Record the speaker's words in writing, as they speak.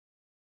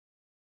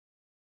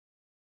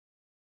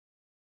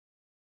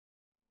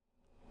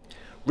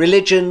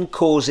Religion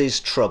causes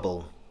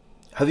trouble.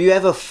 Have you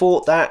ever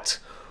thought that?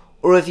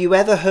 Or have you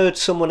ever heard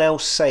someone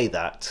else say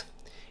that?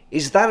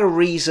 Is that a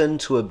reason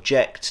to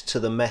object to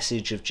the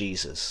message of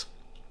Jesus?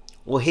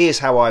 Well, here's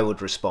how I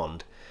would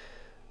respond.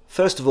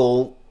 First of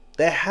all,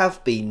 there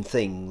have been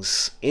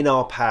things in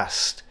our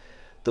past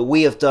that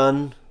we have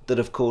done that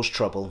have caused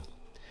trouble.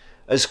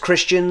 As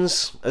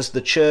Christians, as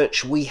the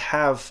church, we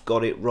have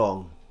got it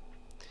wrong.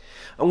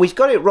 And we've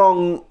got it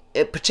wrong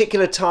at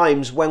particular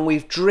times when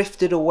we've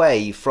drifted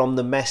away from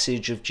the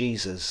message of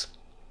Jesus.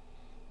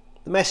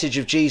 The message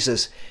of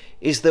Jesus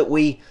is that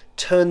we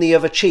turn the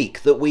other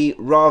cheek, that we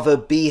rather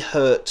be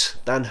hurt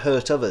than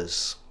hurt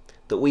others,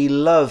 that we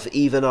love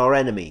even our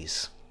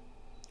enemies.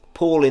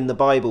 Paul in the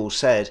Bible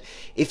said,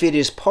 "If it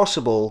is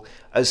possible,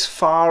 as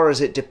far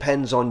as it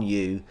depends on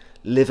you,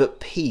 live at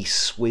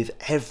peace with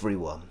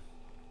everyone."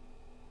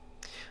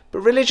 But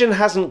religion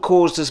hasn't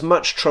caused as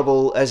much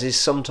trouble as is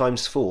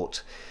sometimes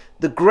thought.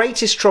 The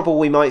greatest trouble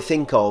we might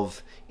think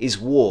of is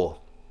war.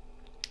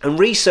 And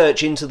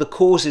research into the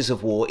causes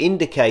of war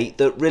indicate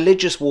that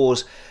religious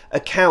wars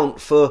account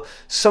for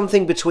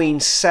something between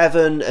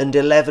 7 and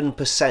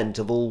 11%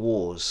 of all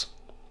wars.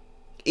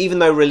 Even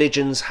though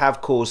religions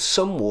have caused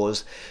some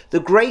wars, the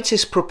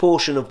greatest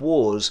proportion of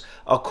wars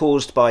are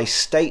caused by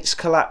states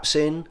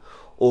collapsing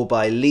or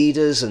by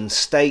leaders and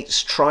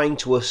states trying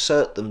to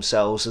assert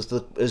themselves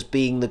as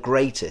being the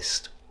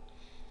greatest.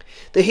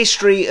 The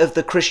history of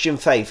the Christian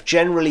faith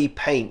generally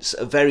paints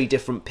a very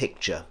different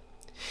picture.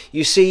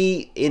 You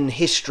see in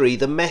history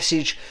the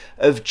message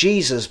of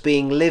Jesus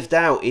being lived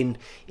out in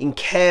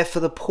care for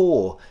the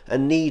poor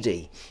and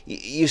needy.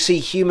 You see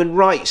human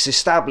rights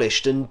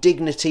established and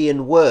dignity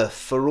and worth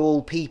for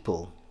all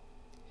people.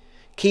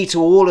 Key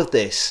to all of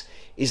this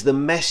is the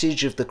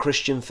message of the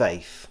Christian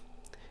faith.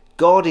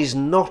 God is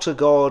not a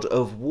God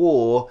of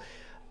war,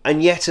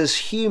 and yet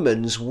as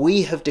humans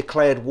we have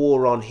declared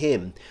war on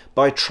him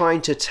by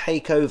trying to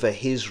take over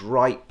his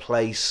right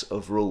place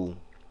of rule.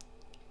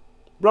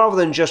 Rather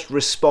than just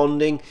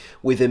responding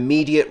with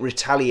immediate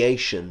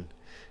retaliation,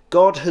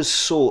 God has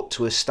sought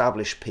to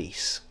establish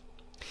peace.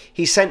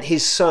 He sent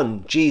his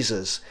Son,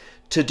 Jesus,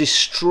 to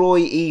destroy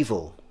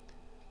evil,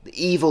 the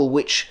evil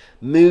which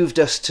moved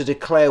us to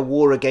declare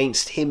war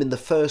against him in the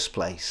first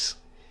place.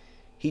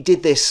 He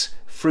did this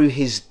through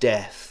his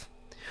death,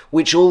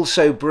 which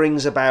also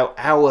brings about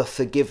our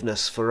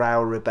forgiveness for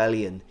our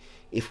rebellion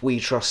if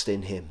we trust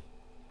in him.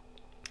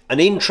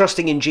 And in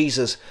trusting in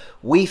Jesus,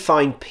 we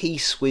find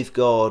peace with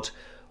God.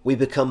 We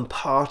become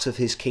part of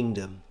his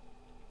kingdom.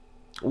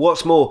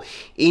 What's more,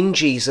 in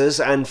Jesus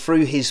and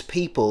through his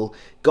people,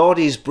 God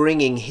is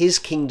bringing his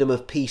kingdom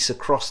of peace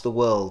across the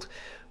world,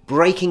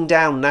 breaking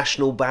down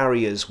national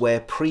barriers where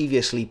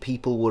previously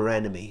people were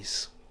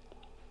enemies.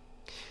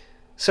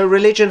 So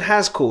religion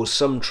has caused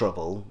some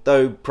trouble,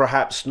 though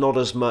perhaps not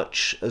as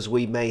much as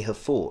we may have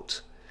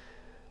thought.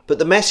 But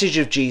the message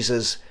of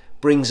Jesus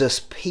brings us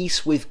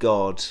peace with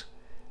God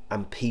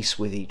and peace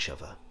with each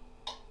other.